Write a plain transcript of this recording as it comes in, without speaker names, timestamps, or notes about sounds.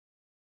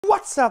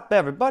What's up,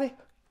 everybody?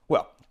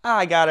 Well,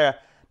 I got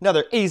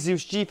another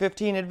Asus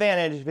G15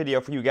 Advantage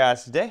video for you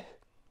guys today.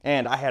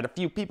 And I had a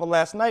few people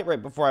last night,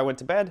 right before I went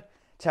to bed,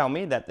 tell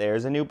me that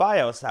there's a new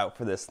BIOS out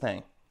for this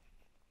thing.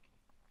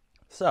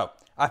 So,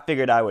 I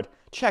figured I would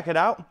check it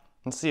out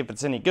and see if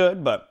it's any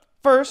good. But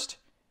first,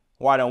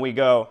 why don't we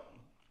go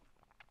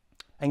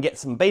and get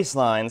some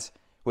baselines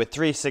with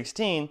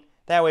 316.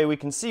 That way we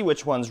can see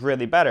which one's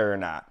really better or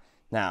not.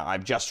 Now,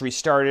 I've just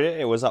restarted it.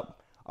 It was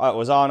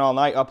on all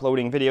night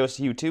uploading videos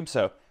to YouTube,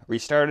 so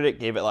restarted it,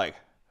 gave it like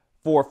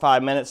 4 or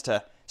 5 minutes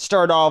to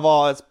start off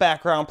all its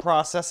background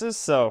processes.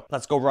 So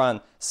let's go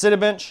run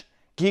Cinebench,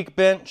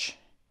 Geekbench,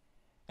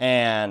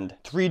 and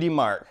 3D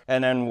Mark.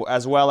 And then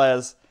as well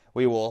as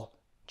we will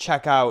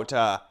check out,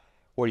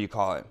 what do you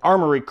call it?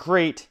 Armory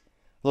Crate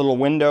little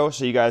window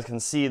so you guys can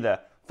see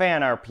the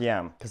fan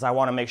RPM, because I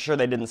want to make sure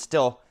they didn't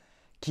still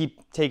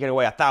keep taking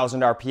away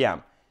 1,000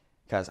 RPM.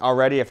 Because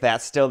already, if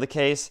that's still the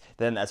case,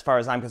 then as far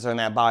as I'm concerned,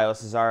 that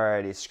BIOS is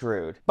already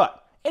screwed.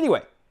 But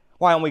anyway,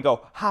 why don't we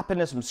go hop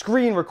into some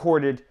screen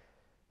recorded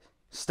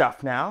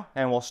stuff now,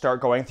 and we'll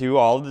start going through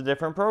all of the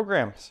different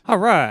programs. All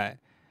right,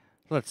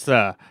 let's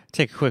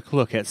take a quick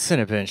look at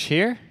Cinebench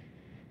here.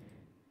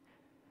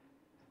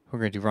 We're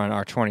going to run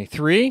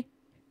R23, and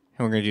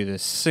we're going to do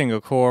this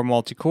single core,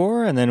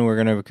 multi-core, and then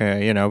we're going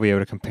to, be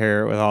able to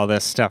compare it with all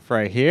this stuff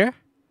right here.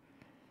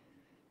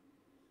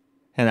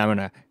 And I'm going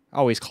to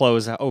always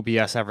close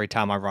OBS every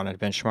time I run a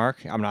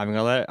benchmark. I'm not even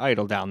going to let it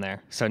idle down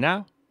there. So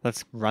now,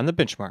 let's run the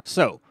benchmark.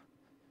 So,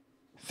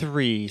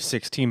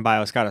 316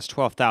 BIOS got us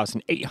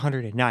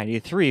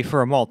 12,893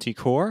 for a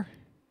multi-core.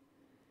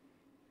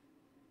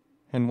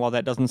 And while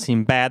that doesn't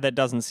seem bad, that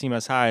doesn't seem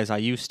as high as I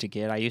used to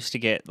get. I used to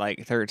get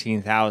like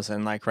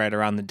 13,000, like right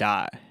around the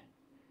dot.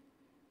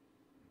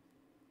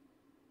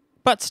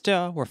 But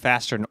still, we're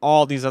faster than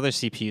all these other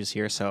CPUs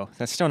here, so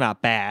that's still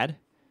not bad.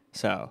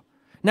 So,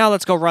 now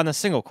let's go run the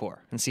single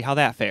core and see how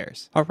that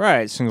fares. All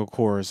right, single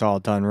core is all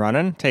done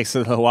running. Takes a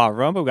little while to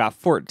run, but we got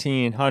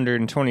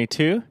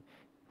 1,422,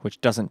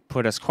 which doesn't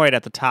put us quite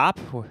at the top.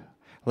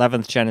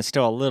 11th gen is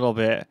still a little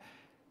bit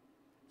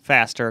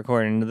faster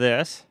according to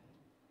this.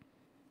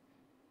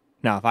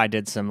 Now, if I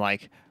did some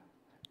like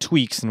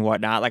tweaks and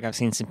whatnot, like I've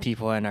seen some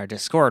people in our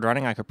Discord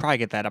running, I could probably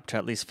get that up to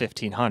at least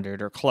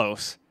 1,500 or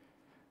close.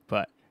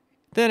 But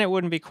then it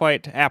wouldn't be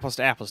quite apples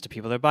to apples to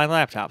people that buy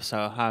laptops, so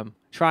I'm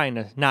trying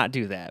to not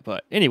do that.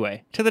 But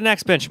anyway, to the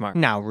next benchmark.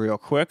 Now, real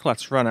quick,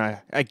 let's run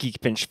a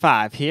Geekbench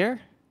 5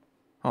 here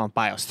on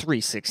BIOS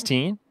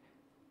 316.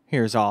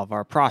 Here's all of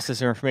our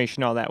processor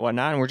information, all that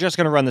whatnot, and we're just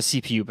going to run the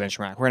CPU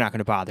benchmark. We're not going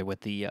to bother with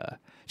the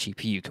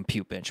GPU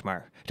compute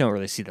benchmark. Don't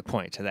really see the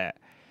point to that,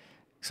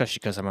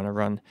 especially because I'm going to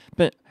run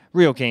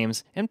real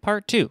games in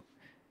part 2.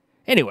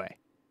 Anyway,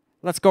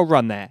 let's go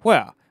run that.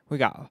 Well, we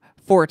got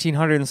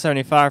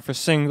 1,475 for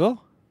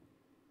single.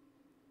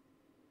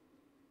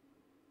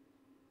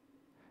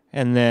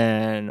 And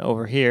then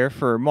over here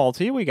for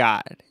multi, we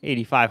got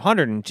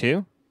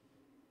 8,502.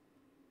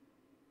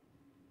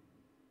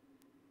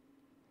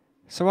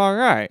 So all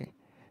right.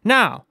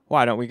 Now,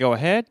 why don't we go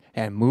ahead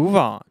and move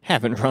on?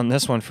 Haven't run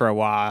this one for a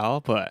while,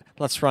 but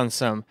let's run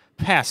some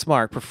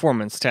Passmark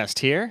performance test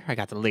here. I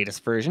got the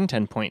latest version,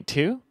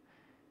 10.2.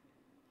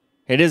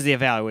 It is the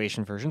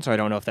evaluation version, so I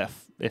don't know if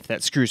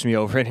that screws me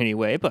over in any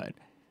way, but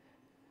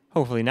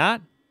hopefully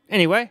not.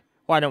 Anyway,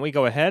 why don't we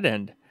go ahead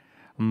and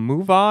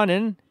move on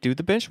and do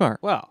the benchmark.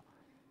 Well,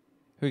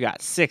 we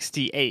got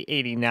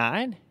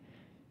 6,889.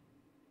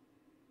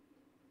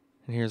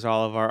 And here's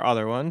all of our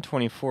other one.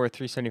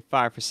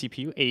 24,375 for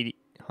CPU,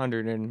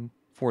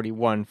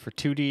 841 for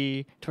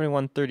 2D,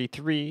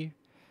 2133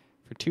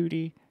 for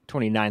 2D,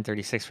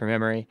 2936 for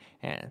memory,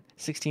 and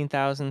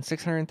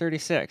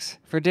 16,636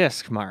 for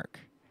disk mark.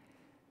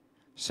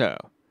 So,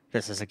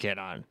 this is again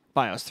on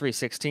BIOS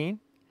 316.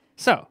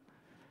 So,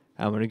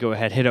 I'm going to go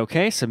ahead, hit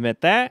OK,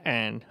 submit that,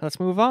 and let's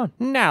move on.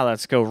 Now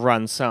let's go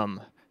run some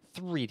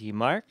 3D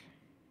Mark.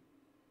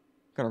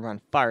 Going to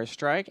run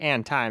Firestrike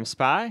and Time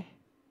Spy.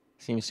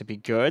 Seems to be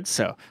good,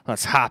 so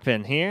let's hop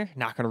in here.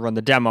 Not going to run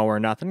the demo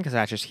or nothing, because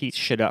that just heats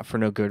shit up for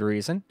no good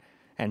reason.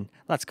 And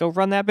let's go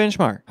run that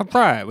benchmark. All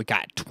right, we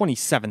got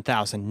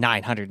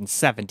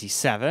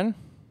 27,977,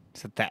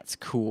 so that's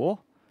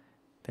cool.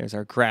 There's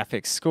our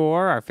graphics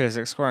score, our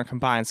physics score, and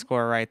combined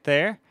score right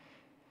there.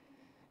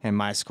 And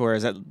my score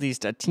is at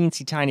least a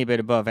teensy tiny bit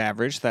above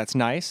average. That's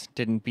nice.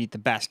 Didn't beat the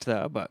best,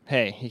 though. But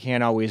hey, you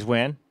can't always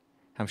win.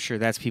 I'm sure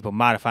that's people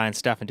modifying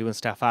stuff and doing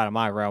stuff out of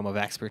my realm of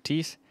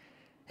expertise.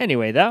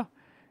 Anyway, though,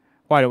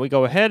 why don't we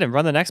go ahead and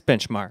run the next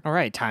benchmark? All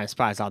right, Time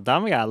Spy's all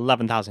done. We got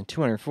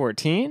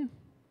 11,214.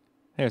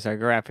 There's our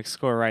graphics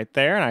score right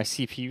there and our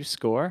CPU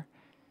score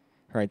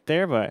right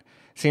there. But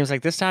seems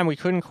like this time we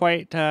couldn't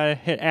quite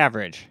hit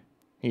average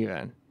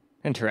even.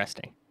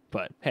 Interesting.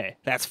 But hey,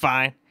 that's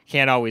fine.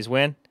 Can't always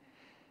win.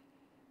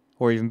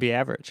 Or even be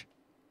average.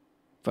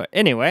 But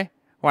anyway,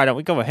 why don't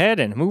we go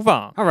ahead and move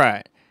on? All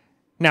right.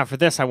 Now for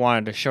this, I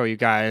wanted to show you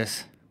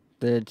guys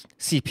the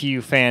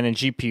CPU fan and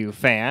GPU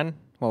fan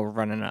while we're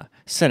running a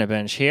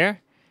Cinebench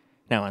here.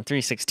 Now on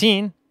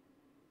 316,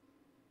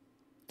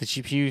 The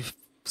GPU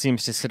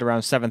seems to sit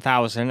around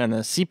 7,000, and the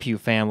CPU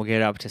fan will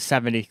get up to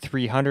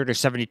 7,300 or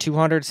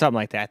 7,200, something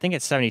like that. I think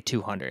it's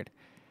 7,200.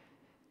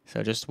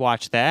 So just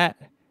watch that.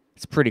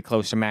 It's pretty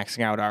close to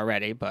maxing out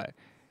already, but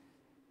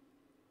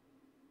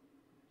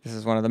this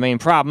is one of the main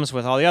problems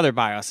with all the other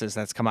BIOSes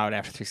that's come out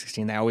after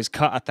 316. They always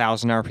cut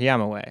 1,000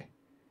 RPM away.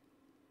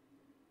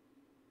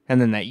 And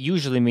then that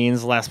usually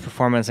means less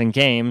performance in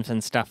games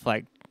and stuff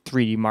like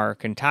 3D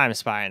Mark and Time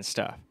Spy and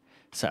stuff.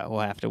 So we'll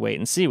have to wait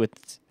and see if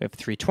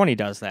 320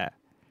 does that.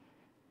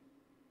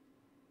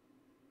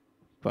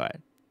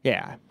 But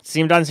yeah,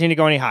 doesn't seem to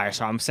go any higher.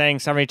 So I'm saying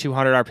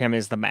 7,200 RPM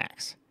is the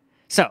max.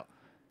 So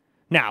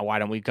now why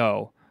don't we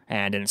go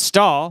and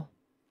install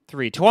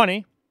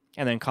 320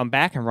 and then come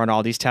back and run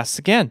all these tests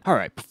again. All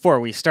right,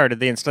 before we started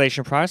the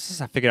installation process,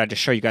 I figured I'd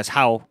just show you guys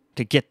how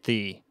to get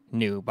the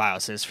new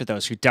BIOSes. For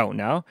those who don't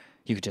know,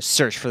 you could just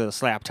search for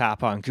this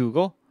laptop on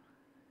Google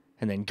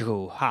and then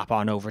go hop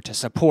on over to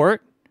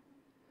support.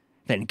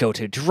 Then go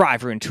to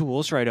driver and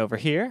tools right over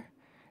here.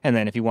 And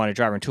then if you wanted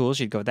driver and tools,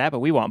 you'd go with that. But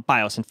we want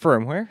BIOS and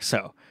firmware.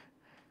 So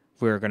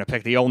we're going to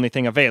pick the only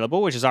thing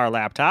available, which is our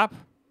laptop.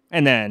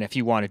 And then if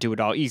you want to do it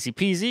all easy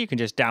peasy, you can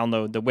just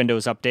download the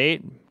Windows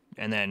update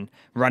and then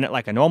run it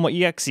like a normal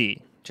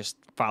EXE. Just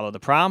follow the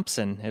prompts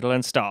and it'll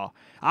install.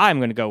 I'm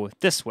going to go with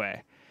this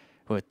way,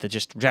 with the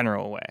just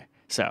general way.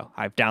 So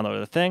I've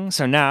downloaded the thing.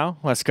 So now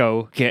let's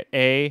go get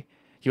a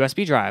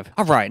USB drive.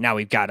 All right, now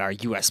we've got our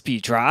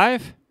USB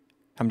drive.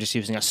 I'm just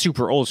using a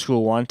super old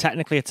school one.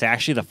 Technically, it's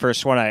actually the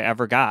first one I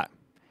ever got.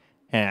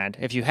 And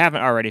if you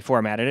haven't already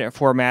format it and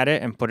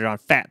put it on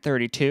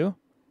FAT32.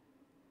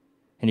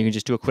 And you can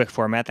just do a quick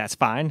format, that's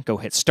fine. Go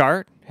hit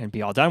start and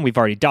be all done. We've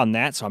already done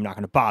that, so I'm not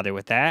going to bother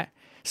with that.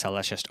 So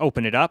let's just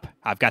open it up.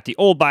 I've got the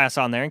old BIOS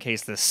on there in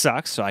case this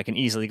sucks, so I can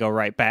easily go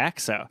right back.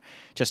 So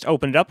just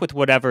open it up with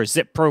whatever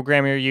zip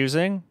program you're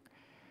using.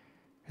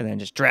 And then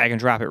just drag and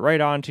drop it right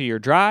onto your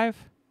drive.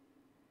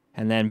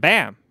 And then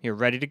bam, you're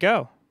ready to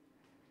go.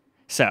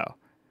 So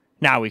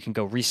now we can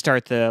go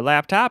restart the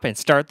laptop and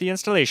start the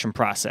installation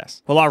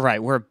process. Well, all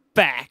right, we're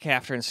back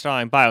after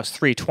installing BIOS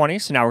 320.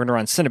 So now we're going to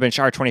run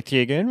Cinebench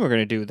R23 again. We're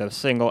going to do the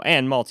single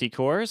and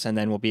multi-cores, and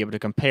then we'll be able to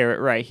compare it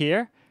right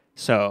here.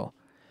 So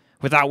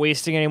without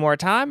wasting any more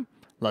time,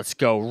 let's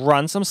go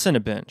run some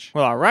Cinebench.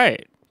 Well, all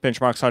right.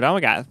 Benchmarks all done.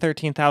 We got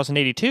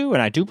 13,082,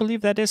 and I do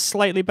believe that is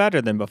slightly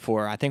better than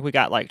before. I think we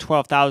got like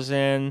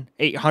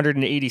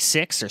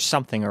 12,886 or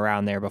something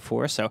around there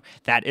before, so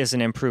that is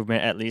an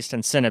improvement at least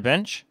in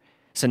Cinebench.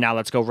 So now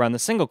let's go run the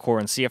single core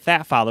and see if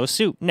that follows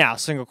suit. Now,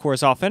 single core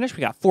is all finished. We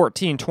got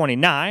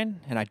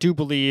 1429, and I do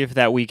believe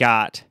that we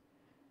got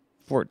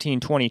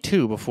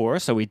 1422 before,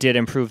 so we did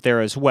improve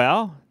there as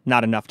well.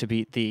 Not enough to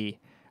beat the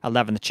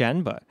 11th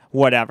gen, but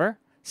whatever.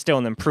 Still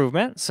an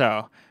improvement,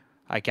 so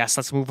I guess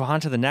let's move on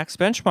to the next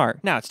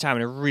benchmark. Now it's time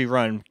to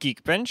rerun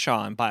Geekbench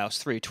on BIOS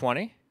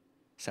 320.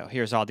 So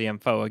here's all the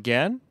info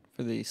again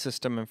for the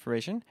system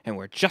information, and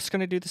we're just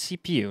going to do the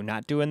CPU,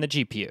 not doing the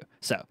GPU.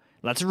 So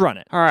let's run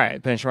it. All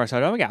right, benchmarks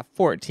are done. We got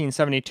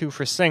 1472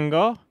 for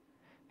single,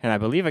 and I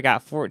believe I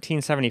got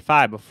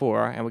 1475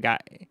 before, and we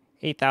got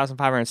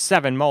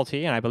 8,507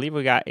 multi, and I believe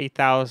we got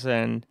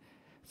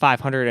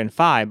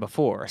 8,505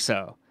 before.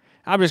 So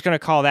I'm just going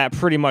to call that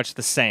pretty much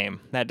the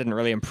same. That didn't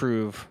really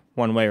improve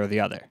one way or the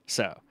other.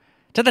 So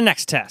to the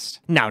next test.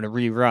 Now to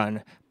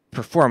rerun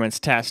performance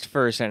test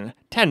version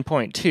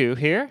 10.2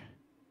 here.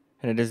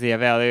 And it is the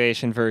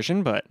evaluation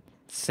version, but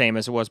same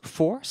as it was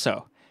before.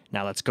 So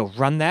now let's go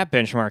run that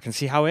benchmark and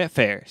see how it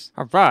fares.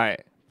 All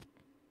right.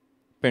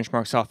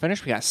 Benchmark's all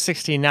finished. We got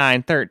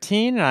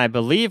 6913, and I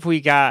believe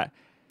we got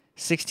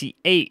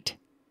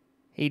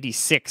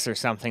 6886 or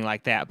something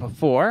like that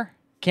before.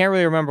 Can't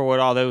really remember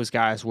what all those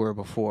guys were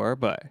before,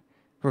 but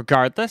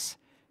regardless,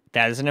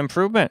 that is an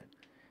improvement.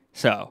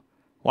 So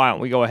why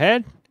don't we go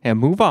ahead and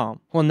move on?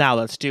 Well, now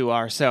let's do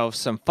ourselves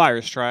some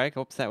Firestrike.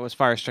 Oops, that was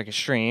Firestrike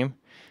Extreme.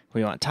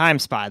 We want Time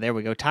Spy. There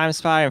we go. Time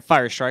Spy and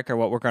Firestrike are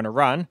what we're going to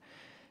run.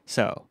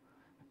 So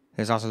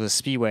there's also the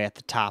Speedway at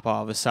the top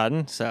all of a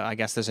sudden. So I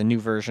guess there's a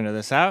new version of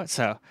this out.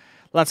 So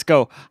let's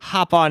go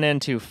hop on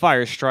into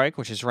Firestrike,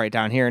 which is right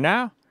down here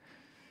now,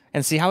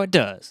 and see how it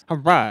does. All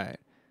right.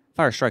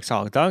 Firestrike's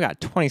all done. We got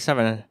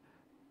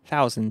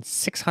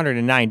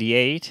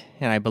 27,698,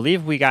 and I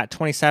believe we got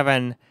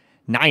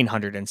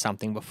 27,900 and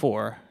something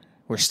before.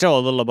 We're still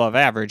a little above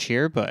average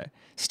here, but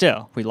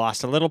still, we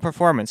lost a little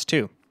performance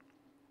too.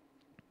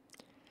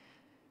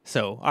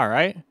 So, all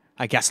right,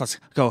 I guess let's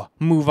go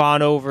move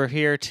on over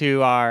here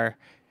to our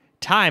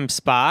Time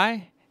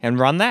Spy and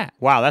run that.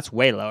 Wow, that's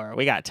way lower.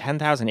 We got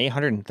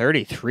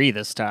 10,833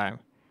 this time.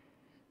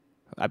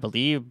 I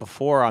believe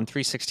before on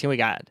 316 we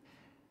got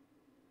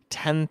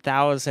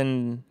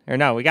 10,000, or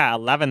no, we got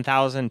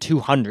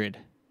 11,200.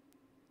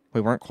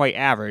 We weren't quite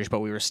average, but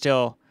we were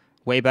still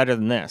way better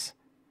than this.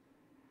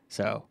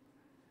 So,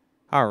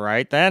 all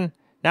right then.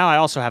 Now I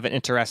also have an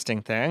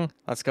interesting thing.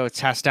 Let's go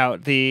test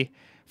out the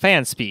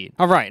fan speed.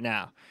 All right,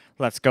 now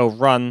let's go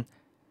run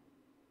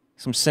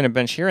some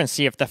Cinebench here and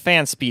see if the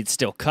fan speed's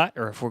still cut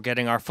or if we're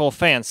getting our full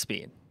fan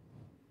speed.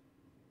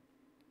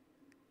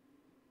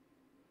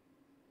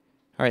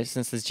 All right,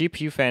 since this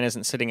GPU fan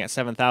isn't sitting at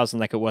 7,000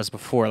 like it was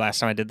before last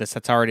time I did this,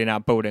 that's already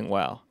not boding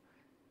well.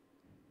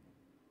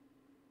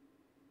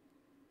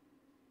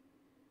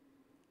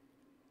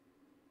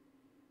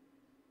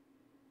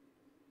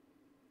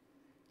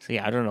 So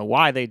yeah, I don't know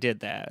why they did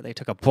that. They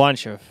took a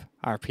bunch of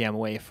RPM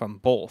away from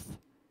both.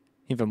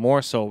 Even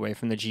more so away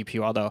from the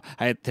GPU, although,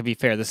 to be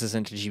fair, this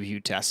isn't a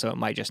GPU test, so it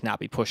might just not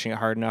be pushing it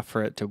hard enough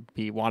for it to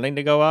be wanting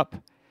to go up.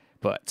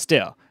 But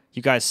still,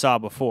 you guys saw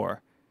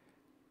before.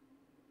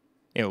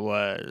 It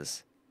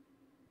was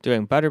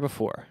doing better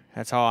before.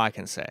 That's all I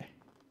can say.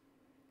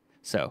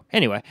 So,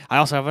 anyway, I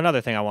also have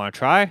another thing I want to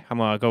try. I'm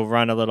going to go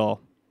run a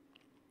little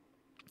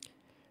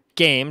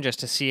game just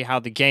to see how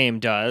the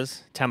game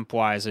does,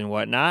 temp-wise and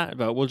whatnot,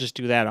 but we'll just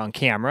do that on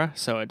camera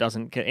so it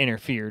doesn't get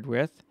interfered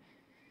with.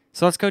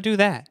 So let's go do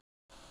that.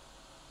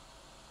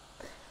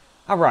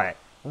 All right,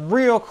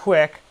 real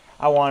quick,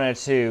 I wanted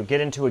to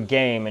get into a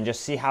game and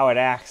just see how it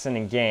acts in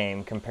a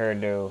game compared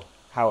to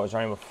how it was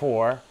running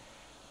before.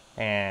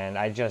 And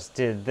I just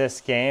did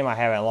this game. I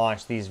haven't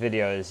launched these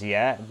videos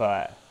yet,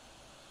 but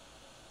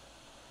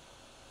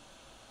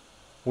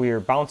we were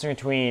bouncing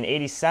between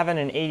 87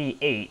 and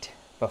 88.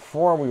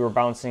 Before we were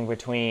bouncing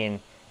between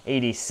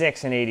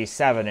 86 and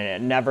 87, and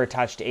it never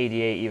touched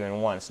 88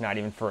 even once, not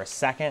even for a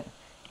second.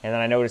 And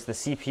then I noticed the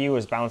CPU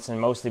was bouncing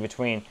mostly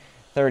between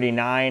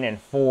 39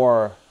 and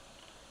 4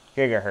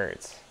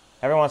 gigahertz.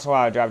 Every once in a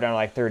while it dropped down to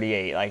like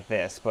 38 like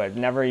this, but it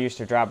never used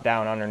to drop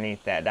down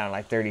underneath that, down to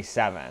like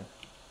 37.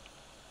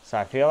 So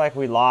I feel like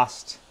we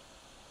might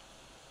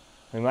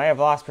have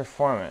lost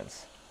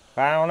performance,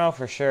 but I don't know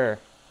for sure.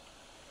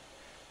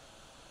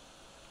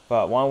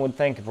 But one would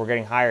think if we're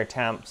getting higher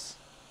temps,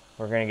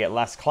 we're going to get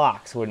less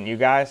clocks, wouldn't you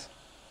guys?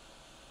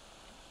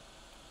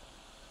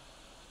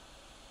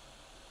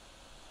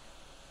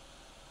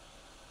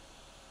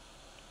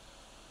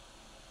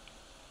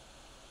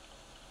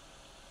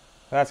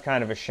 That's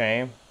kind of a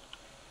shame.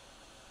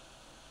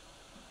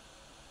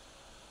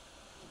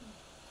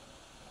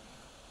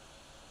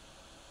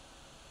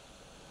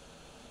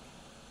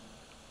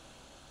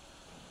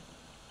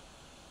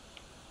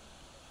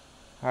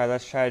 Alright,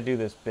 let's try to do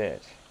this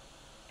bit.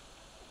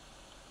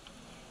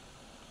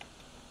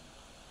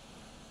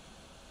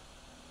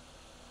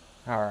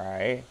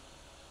 Alright.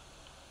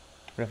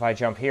 But if I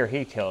jump here,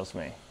 he kills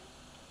me.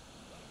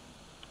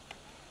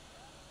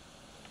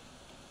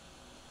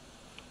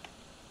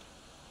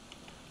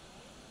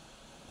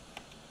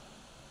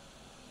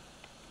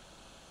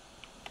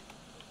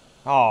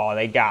 Oh,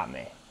 they got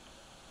me.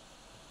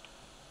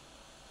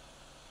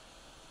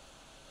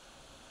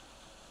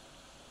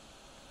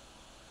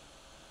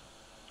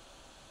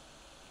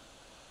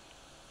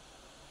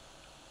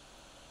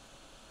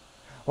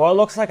 Well, it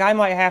looks like I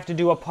might have to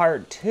do a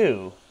part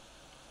 2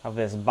 of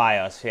this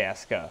BIOS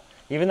fiasco.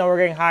 Even though we're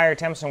getting higher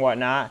temps and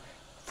whatnot,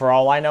 for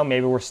all I know,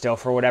 maybe we're still,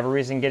 for whatever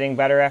reason, getting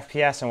better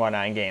FPS and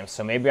whatnot in games.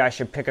 So maybe I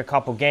should pick a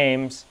couple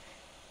games,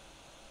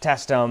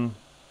 test them,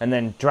 and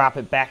then drop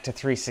it back to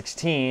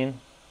 316,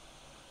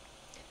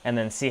 and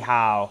then see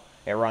how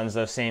it runs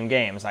those same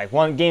games. Like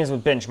games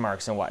with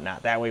benchmarks and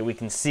whatnot. That way we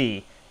can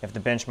see if the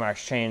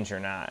benchmarks change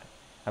or not.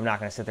 I'm not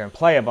going to sit there and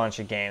play a bunch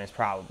of games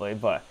probably,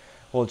 but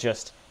we'll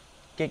just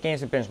get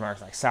games with benchmarks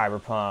like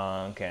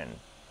Cyberpunk and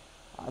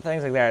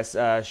things like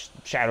that,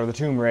 Shadow of the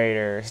Tomb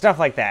Raider, stuff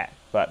like that.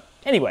 But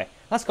anyway,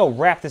 let's go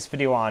wrap this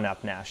video on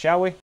up now,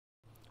 shall we?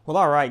 Well,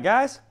 alright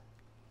guys.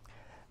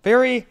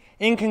 Very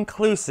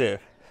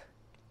inconclusive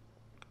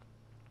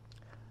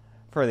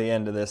for the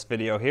end of this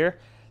video here,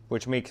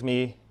 which makes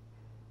me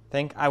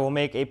think I will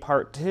make a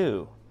part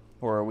 2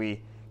 where we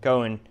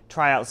go and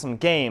try out some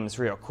games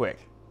real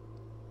quick.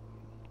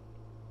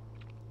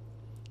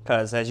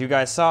 Because as you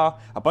guys saw,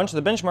 a bunch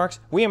of the benchmarks,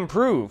 we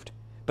improved.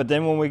 But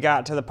then when we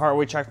got to the part where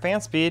we checked fan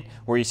speed,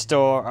 where you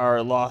still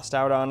are lost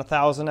out on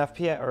 1,000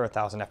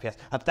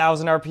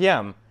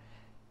 RPM.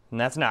 And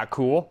that's not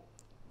cool.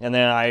 And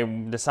then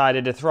I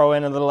decided to throw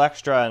in a little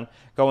extra and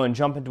go and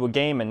jump into a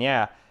game. And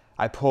yeah,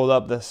 I pulled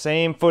up the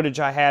same footage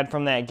I had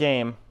from that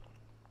game.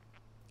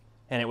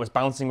 And it was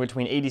bouncing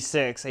between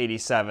 86,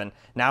 87.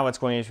 Now it's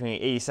going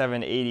between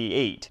 87,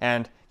 88.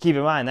 And keep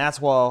in mind, that's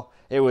while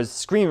it was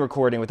screen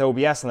recording with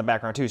OBS in the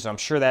background too, so I'm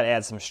sure that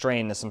adds some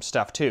strain to some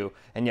stuff too,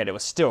 and yet it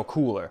was still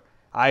cooler.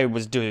 I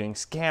was doing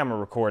camera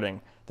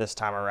recording this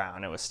time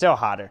around. It was still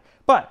hotter.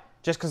 But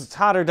just because it's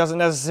hotter doesn't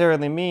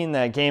necessarily mean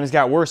that games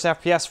got worse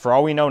FPS. For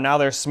all we know, now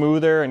they're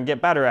smoother and get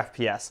better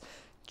FPS.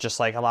 Just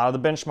like a lot of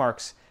the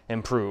benchmarks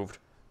improved.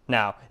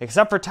 Now,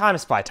 except for Time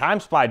Spy. Time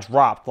Spy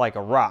dropped like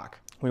a rock.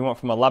 We went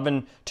from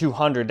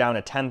 11,200 down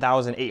to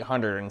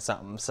 10,800 and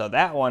something. So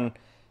that one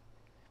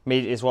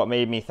is what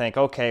made me think,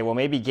 okay, well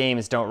maybe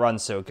games don't run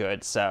so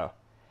good. So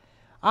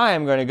I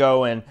am going to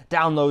go and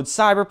download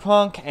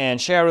Cyberpunk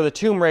and Shadow of the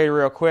Tomb Raider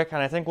real quick,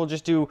 and I think we'll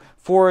just do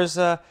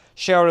Forza,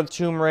 Shadow of the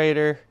Tomb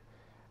Raider,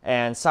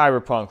 and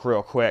Cyberpunk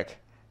real quick,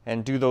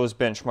 and do those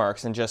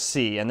benchmarks and just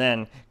see, and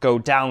then go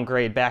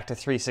downgrade back to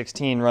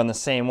 316, run the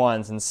same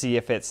ones, and see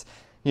if it's,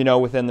 you know,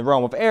 within the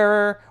realm of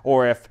error,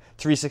 or if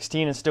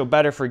 316 is still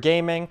better for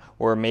gaming,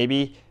 or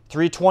maybe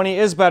 320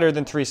 is better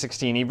than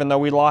 316, even though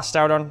we lost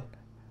out on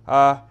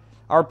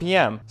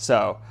RPM.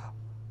 So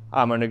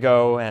I'm gonna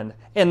go and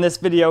end this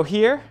video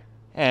here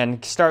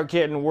and start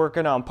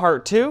working on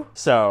part 2.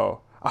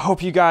 So I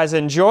hope you guys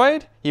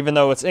enjoyed, even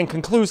though it's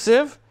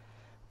inconclusive,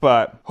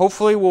 but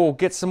hopefully we'll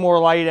get some more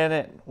light in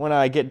it when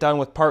I get done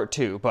with part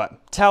 2. But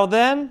till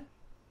then,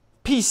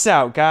 peace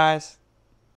out, guys.